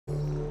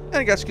And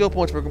I got skill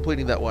points for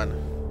completing that one.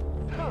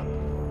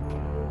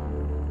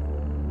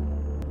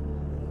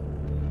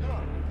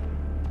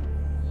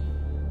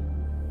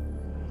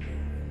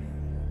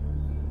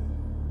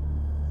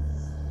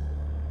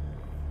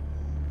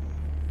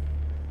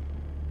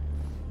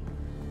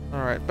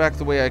 Alright, back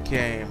the way I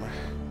came.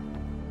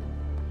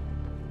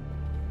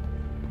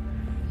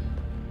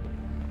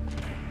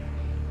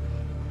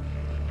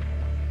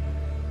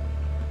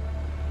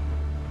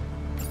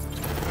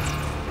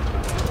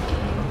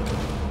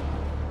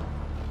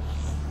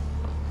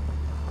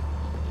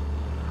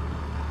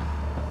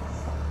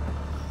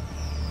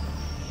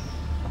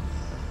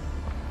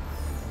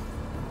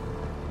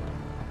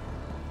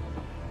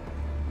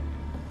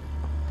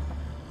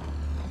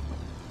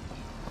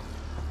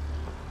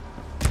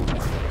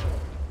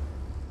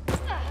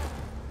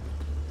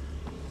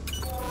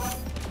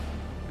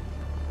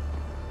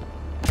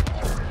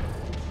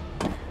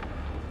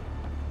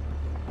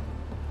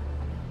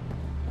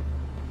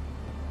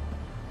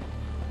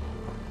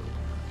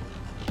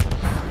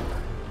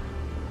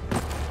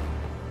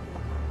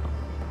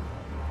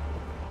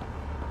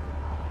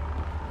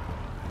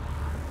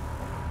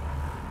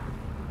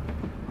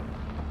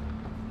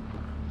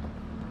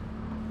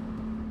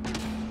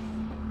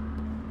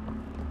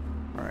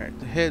 Alright,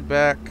 to head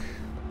back.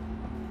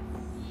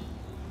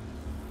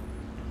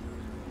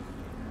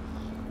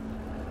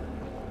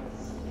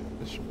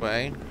 This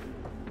way.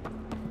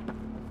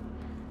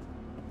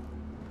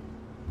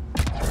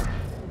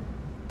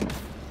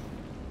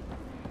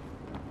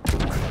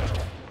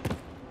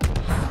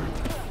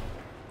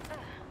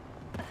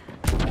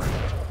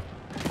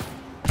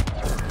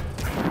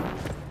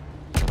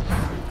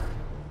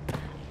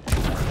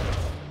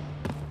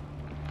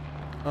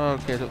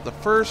 Okay, so the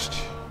first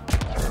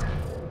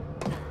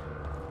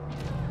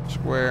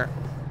square.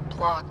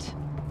 Blocked.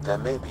 There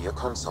may be a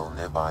console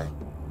nearby.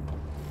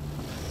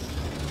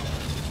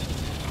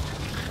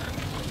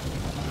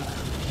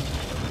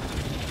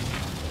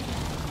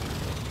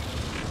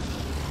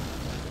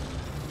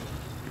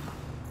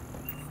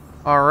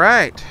 All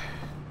right.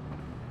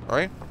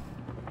 Sorry.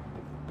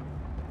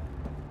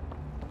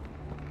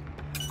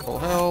 Full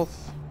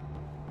health.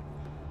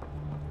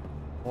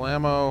 Full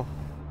ammo.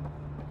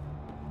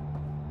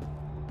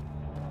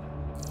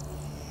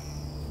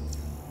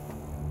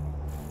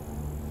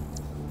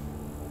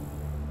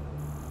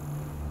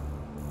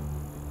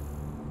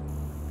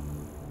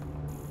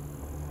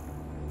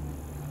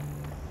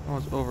 That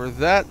one's over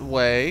that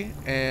way,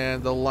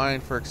 and the line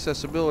for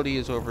accessibility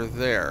is over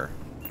there.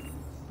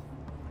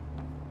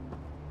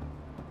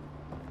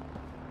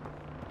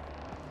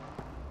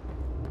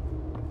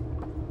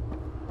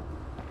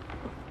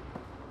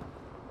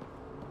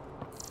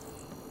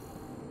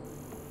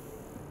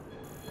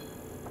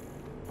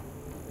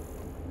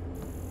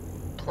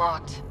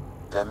 Blocked.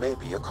 There may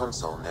be a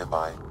console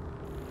nearby.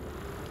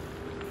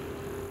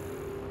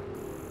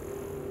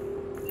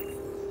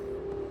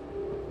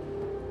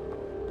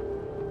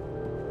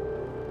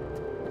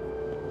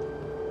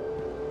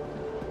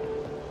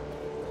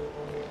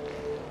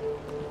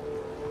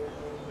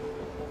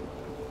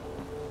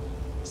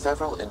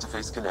 Several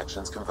interface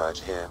connections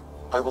converge here.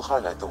 I will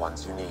highlight the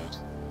ones you need.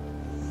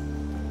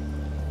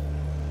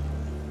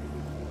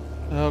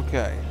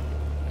 Okay.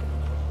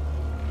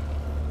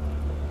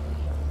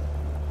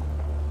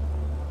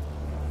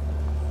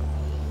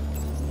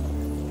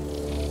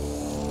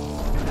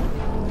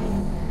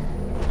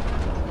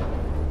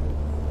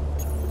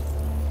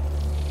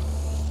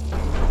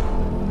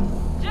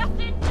 Just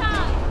in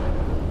time.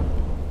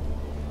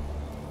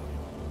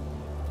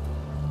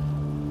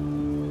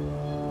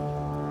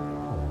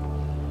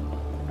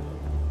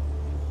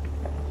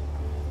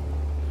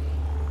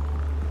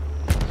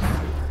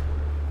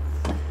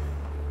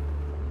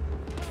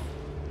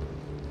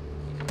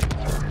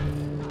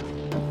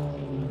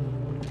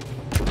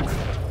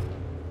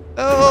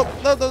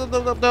 Oh, no, no,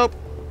 no, no, nope.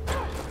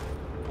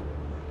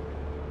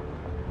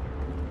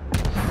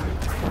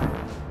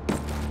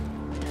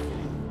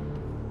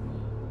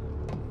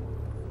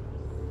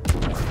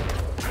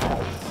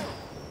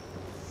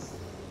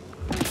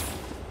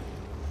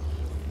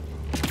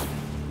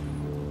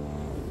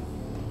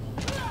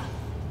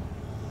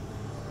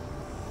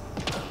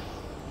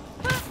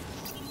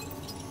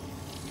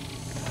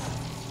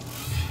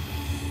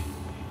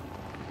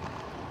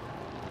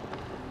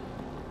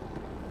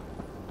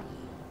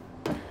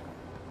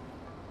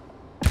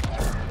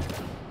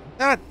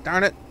 Ah,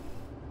 darn it.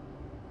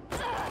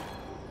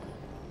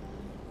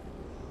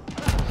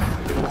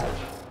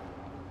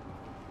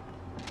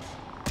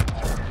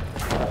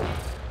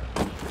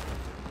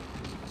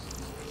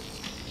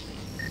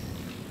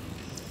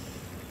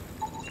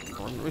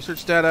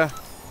 Research data.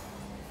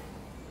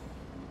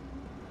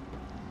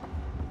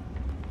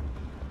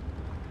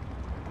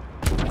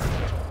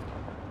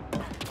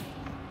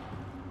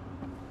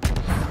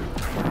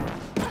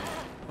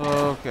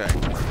 Okay.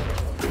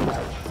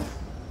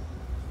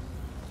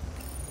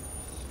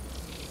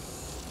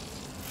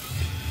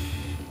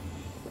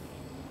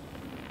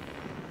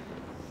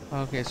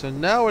 Okay, so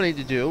now what I need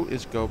to do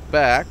is go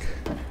back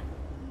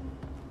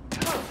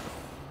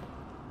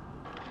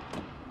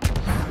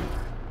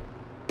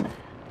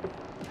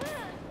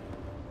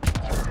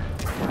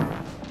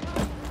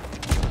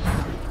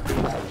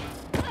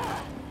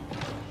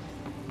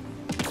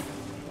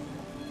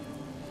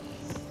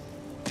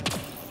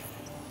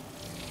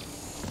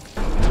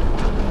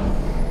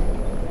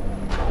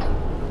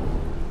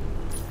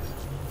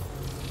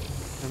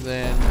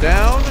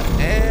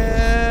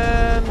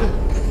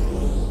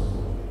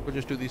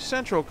to the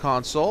central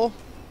console.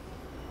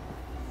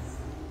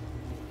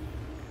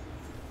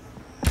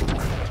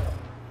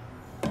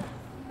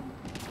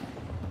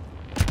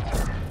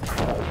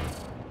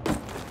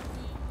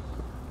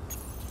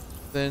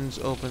 Then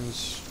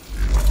opens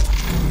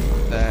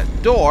that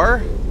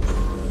door.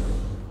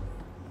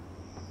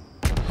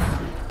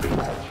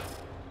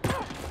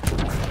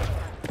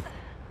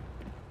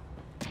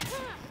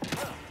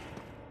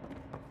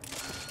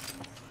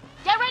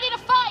 Get ready to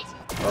fight!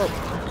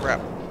 Oh,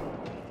 crap.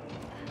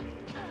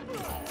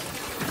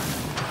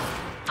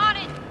 On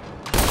it!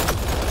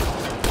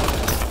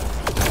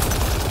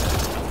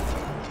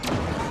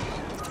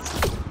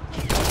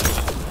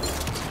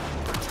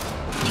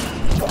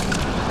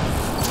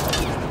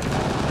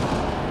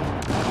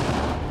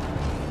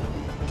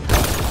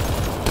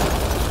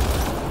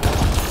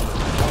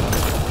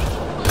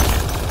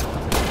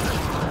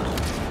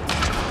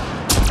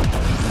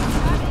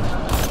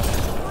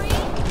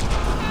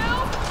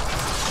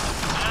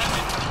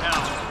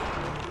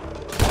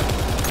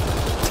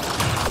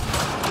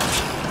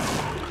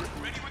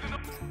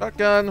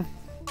 Shotgun.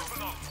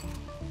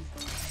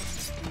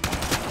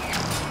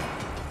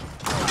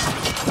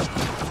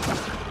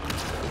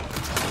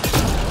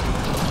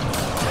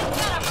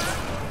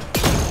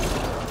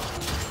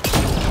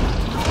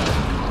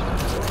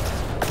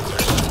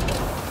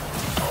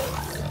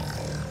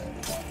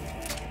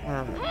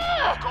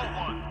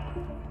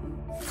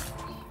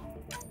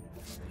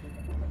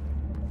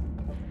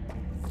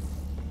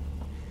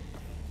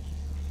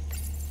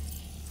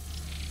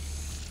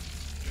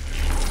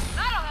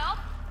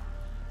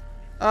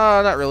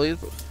 Not really.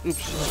 Oops,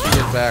 let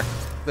me get back.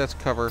 That's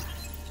cover.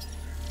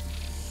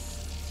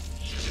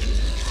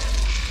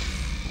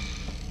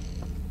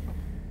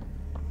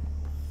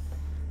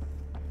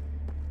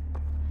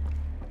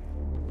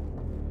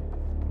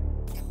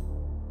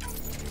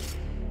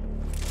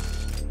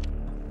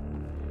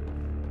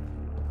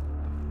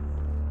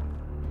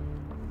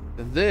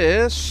 And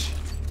this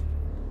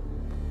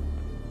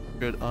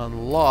should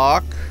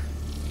unlock.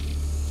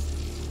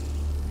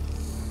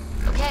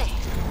 Okay,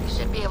 we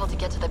should be able to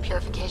get to the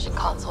purification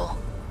console.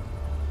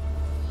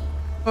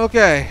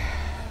 Okay.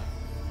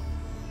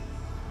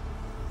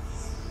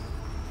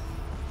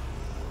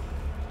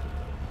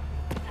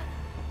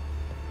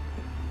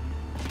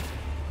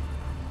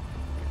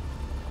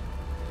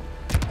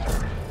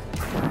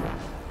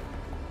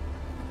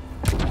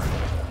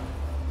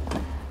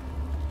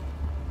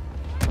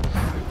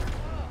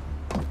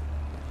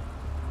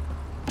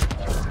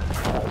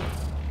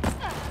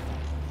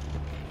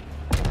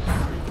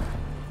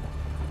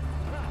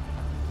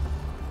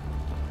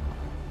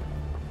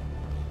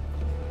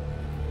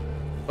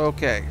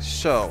 Okay,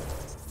 so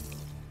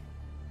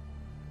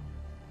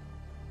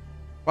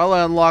while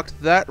I unlocked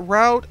that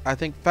route, I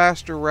think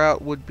faster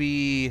route would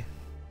be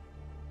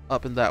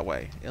up and that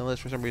way, unless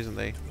for some reason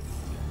they...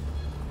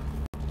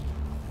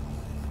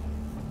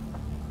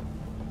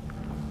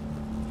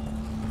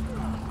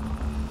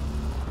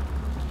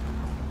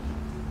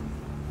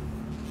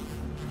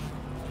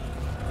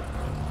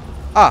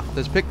 Ah,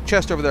 there's a big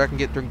chest over there I can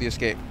get during the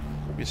escape.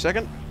 Give me a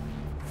second.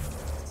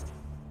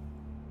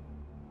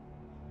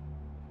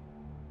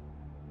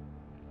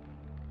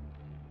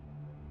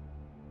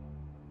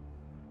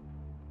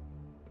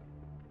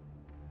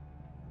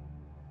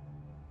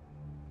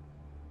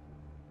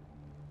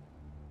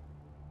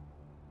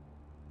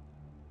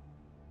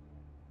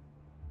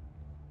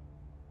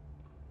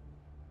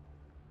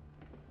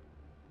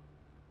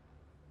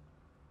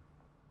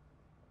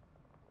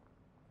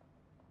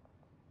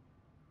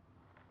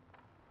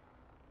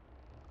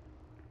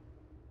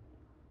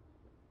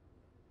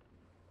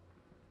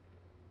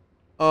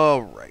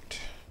 All right.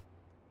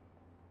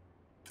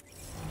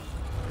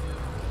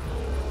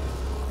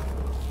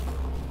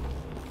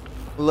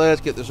 Let's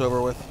get this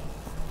over with.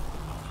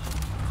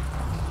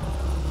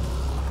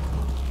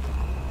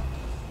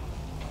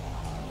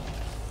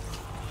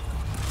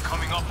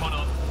 Coming up on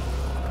us.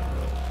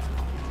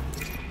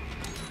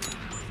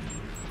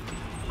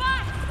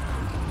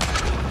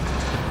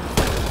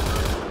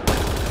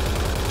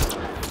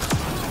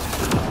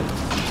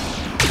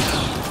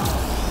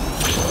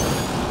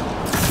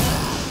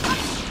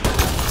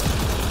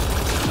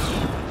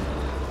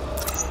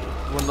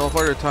 One no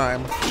further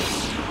time.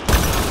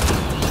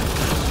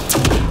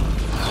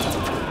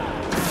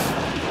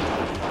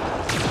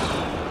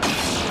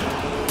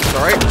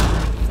 Alright.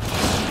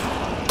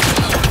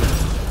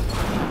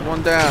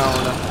 One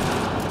down.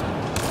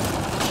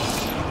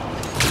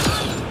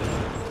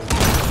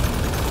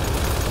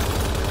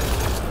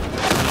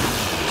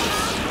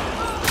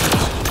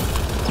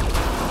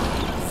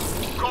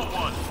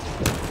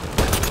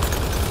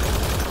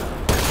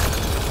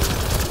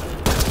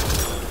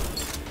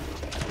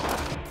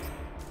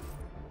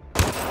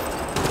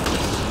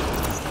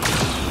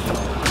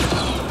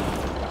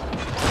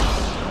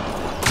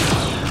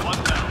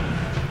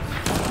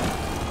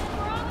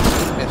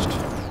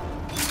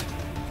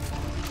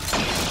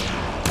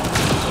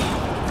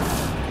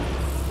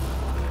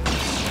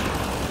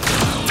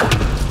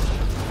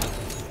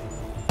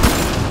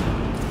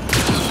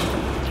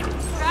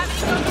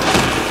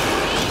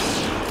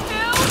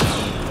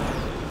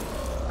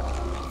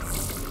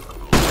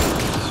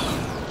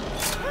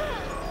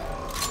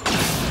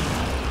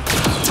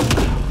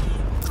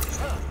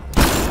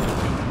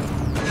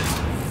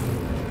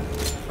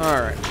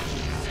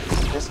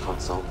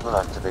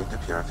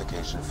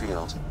 purification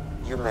field.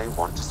 You may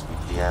want to sweep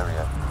the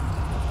area.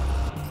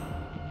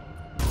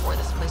 Before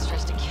this place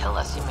tries to kill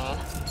us, you mean?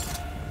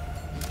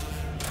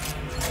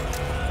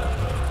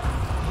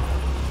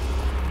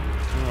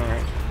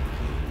 Alright.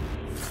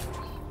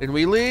 When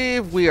we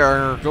leave, we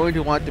are going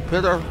to want to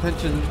put our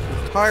attention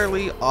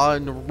entirely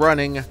on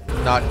running,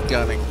 not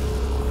gunning.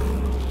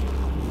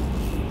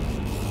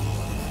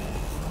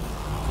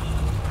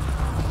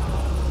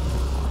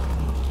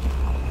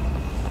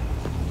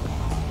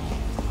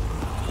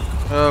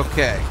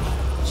 Okay,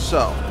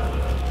 so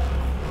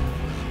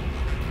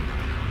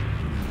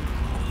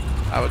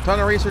I have a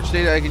ton of research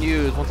data I can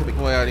use once I make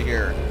my way out of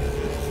here.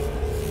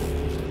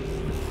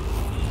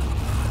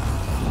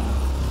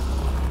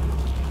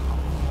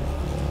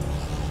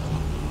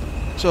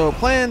 So,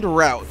 planned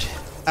route.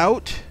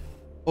 Out,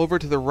 over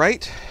to the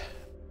right,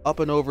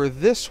 up and over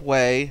this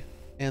way,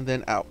 and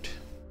then out.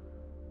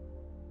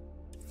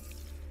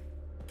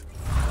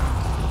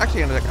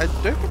 Actually, I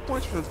don't get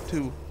points for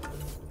to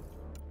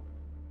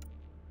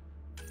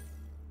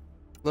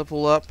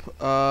level up.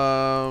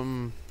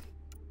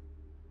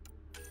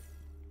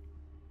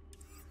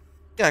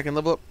 Yeah, I can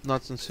level up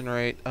Nuts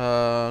Incinerate.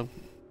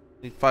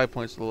 Need 5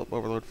 points to level up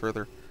Overload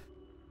further.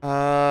 You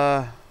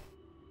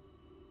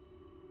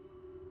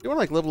want to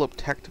like level up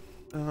tech?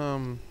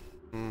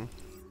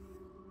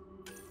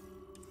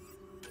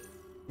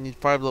 Need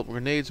 5 level up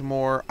grenades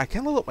more. I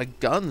can level up my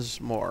guns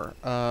more.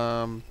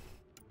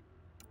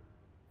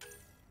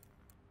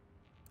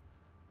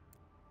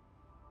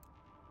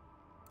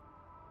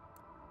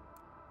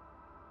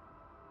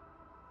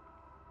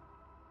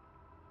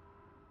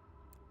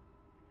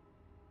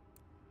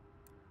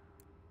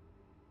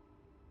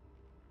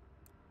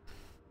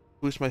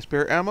 Boost my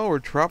spare ammo or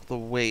drop the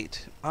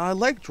weight? I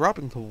like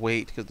dropping the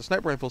weight because the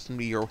sniper rifles can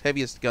be your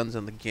heaviest guns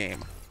in the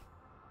game.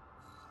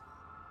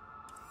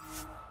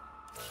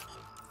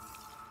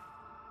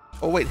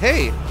 Oh wait,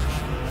 hey!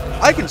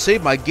 I can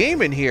save my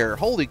game in here!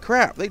 Holy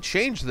crap, they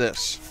changed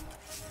this.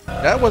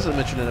 That wasn't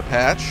mentioned in a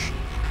patch.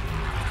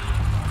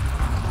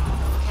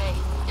 Okay,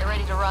 get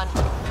ready to run.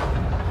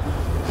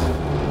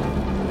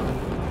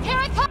 Here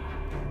it comes!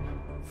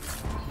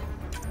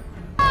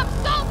 Go,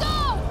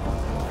 go!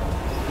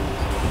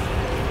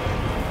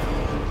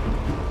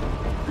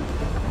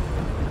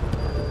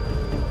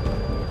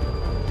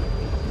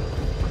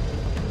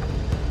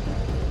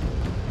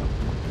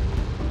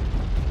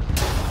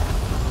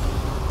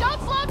 Don't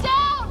slow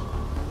down!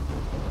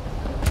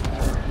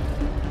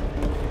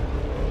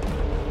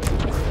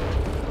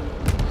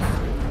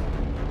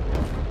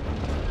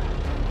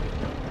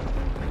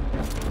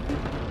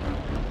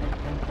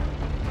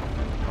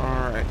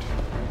 Alright.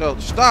 No,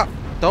 stop!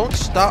 Don't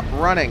stop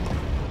running!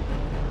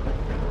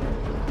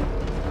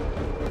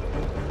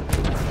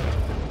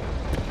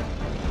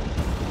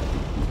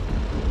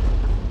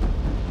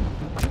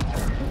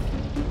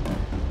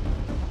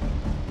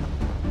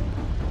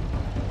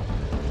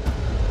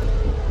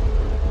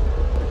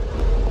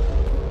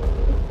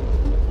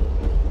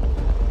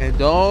 And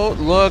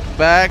don't look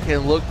back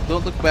and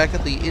don't look back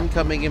at the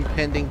incoming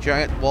impending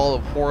giant wall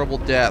of horrible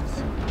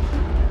death.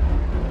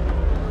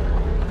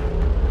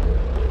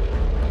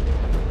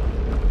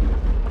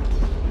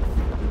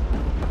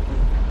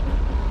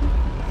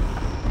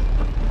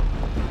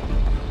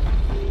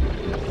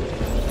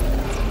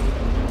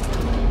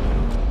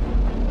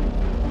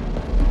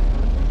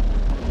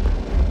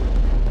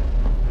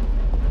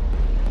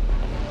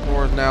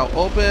 Doors now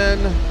open.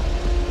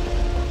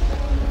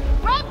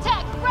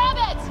 Ramtech, grab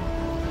it!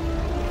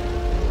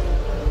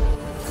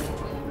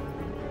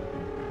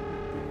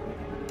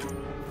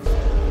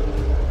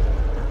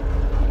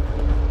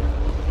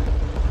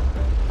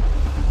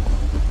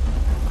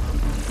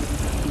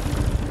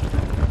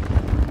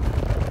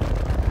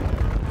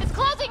 It's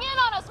closing in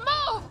on us!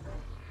 Move!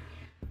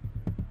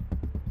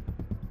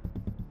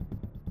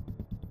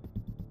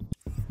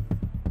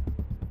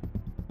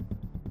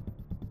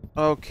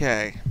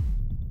 Okay.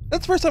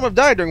 That's the first time I've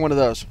died during one of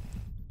those.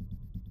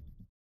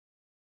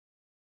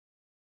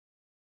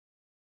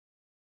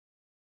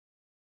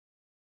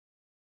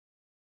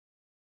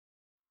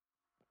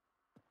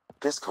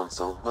 This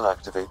console will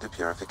activate the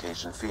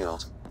purification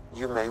field.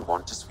 You may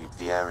want to sweep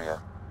the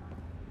area.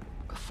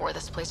 Before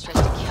this place tries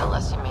to kill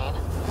us, you mean?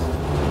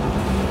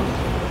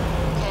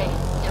 Okay,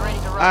 get ready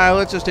to run. Alright,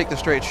 let's just take the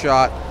straight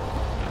shot.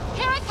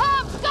 Here it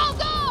comes! Go,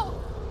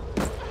 go!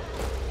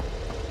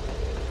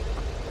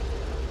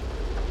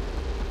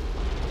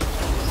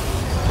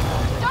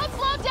 Don't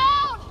slow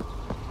down!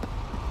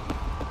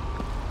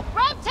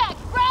 Ramtech,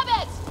 grab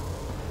it!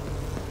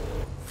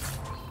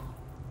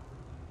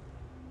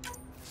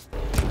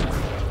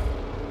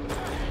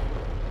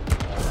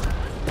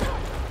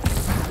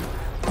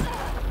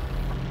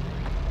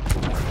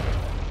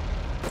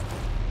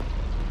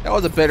 That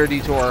was a better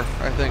detour,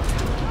 I think.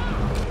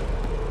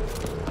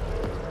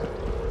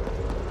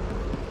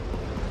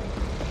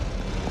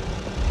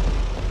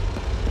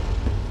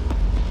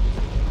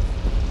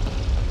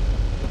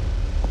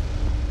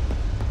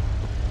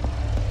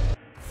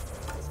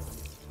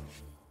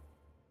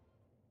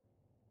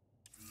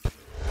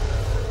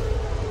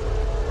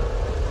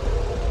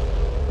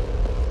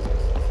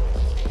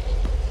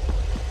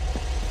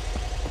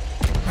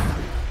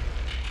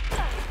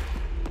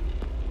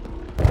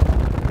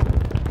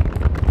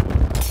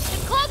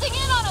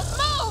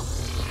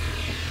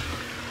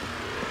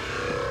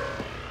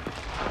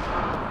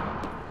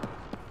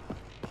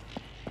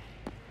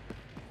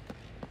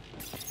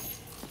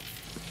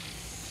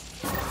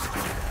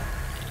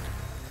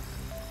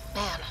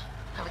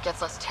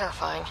 feels less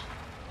terrifying.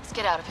 Let's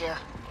get out of here.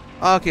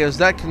 Okay, it was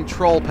that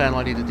control panel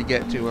I needed to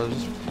get to. It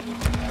was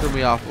threw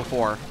me off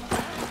before.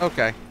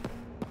 Okay.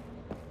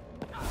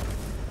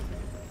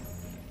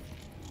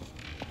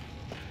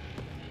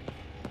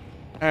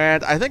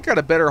 And I think I got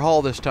a better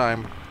haul this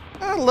time.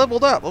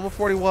 Leveled up, level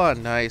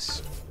 41,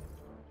 nice.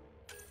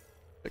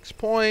 6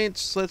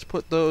 points, let's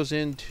put those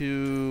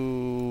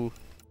into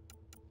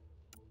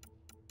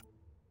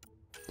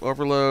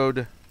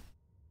overload.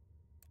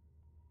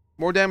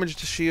 More damage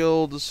to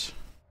shields.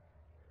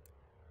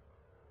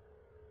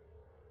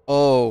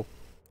 Oh,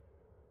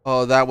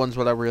 that one's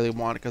what I really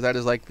want, because that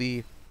is like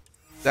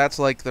that's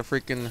like the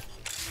freaking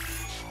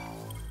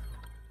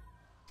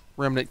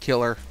remnant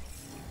killer.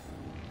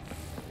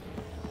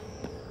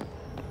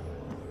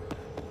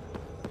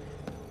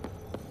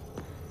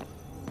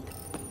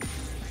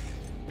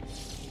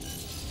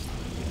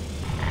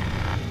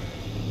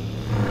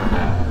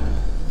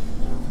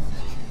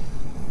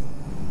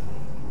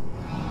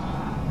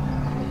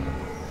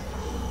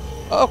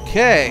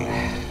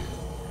 Okay.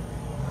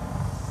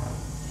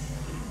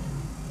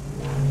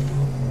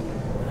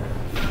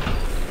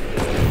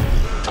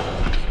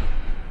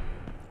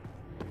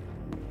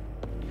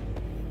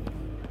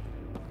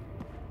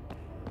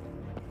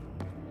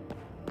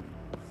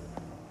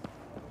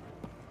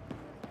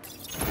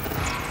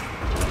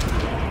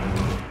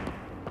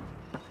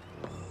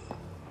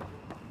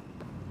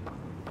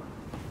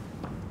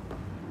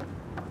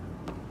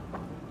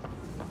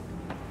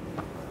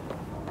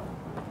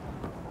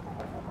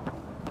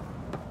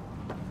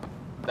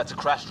 That's a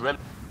crashed rim.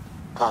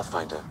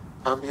 Pathfinder,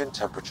 ambient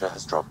temperature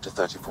has dropped to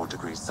 34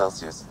 degrees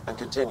Celsius and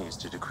continues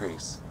to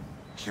decrease.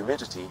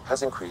 Humidity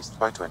has increased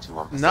by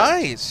 21%.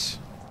 Nice.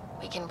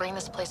 We can bring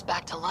this place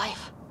back to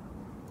life.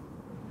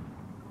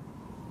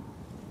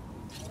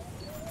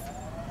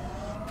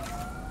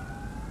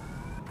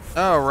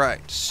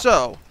 Alright,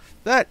 so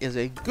that is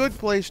a good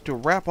place to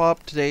wrap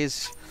up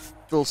today's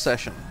little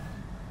session.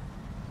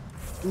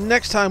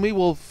 Next time we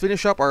will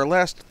finish up our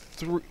last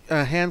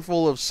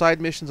handful of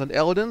side missions on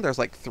Elaadin. There's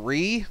like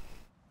 3.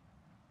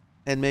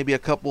 And maybe a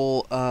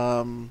couple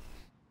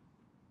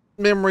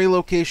memory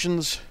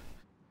locations.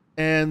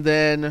 And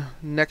then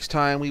next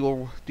time we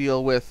will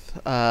deal with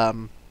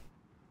the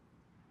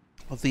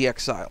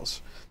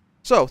Exiles.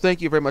 So,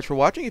 thank you very much for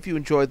watching. If you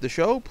enjoyed the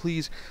show,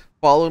 please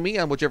follow me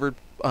on whichever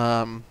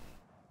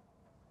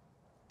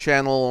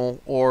channel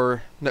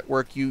or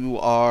network you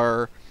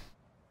are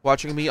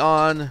watching me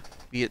on,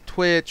 be it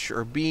Twitch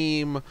or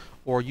Beam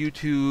or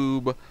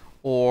YouTube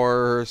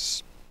or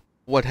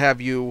what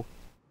have you.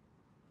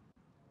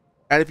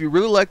 And if you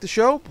really like the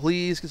show,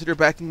 please consider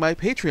backing my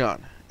Patreon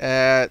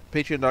at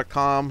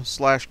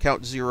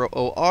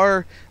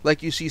patreon.com/count0or,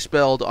 like you see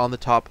spelled on the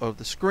top of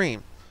the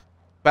screen.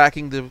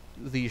 Backing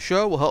the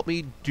show will help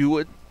me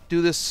do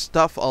this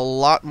stuff a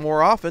lot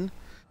more often,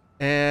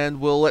 and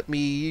will let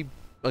me,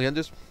 again,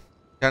 just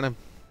kind of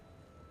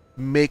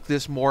make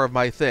this more of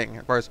my thing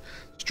as far as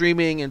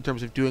streaming, in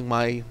terms of doing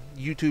my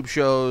YouTube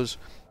shows,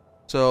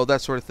 so that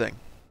sort of thing.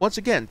 Once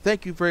again,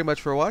 thank you very much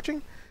for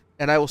watching,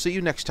 and I will see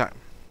you next time.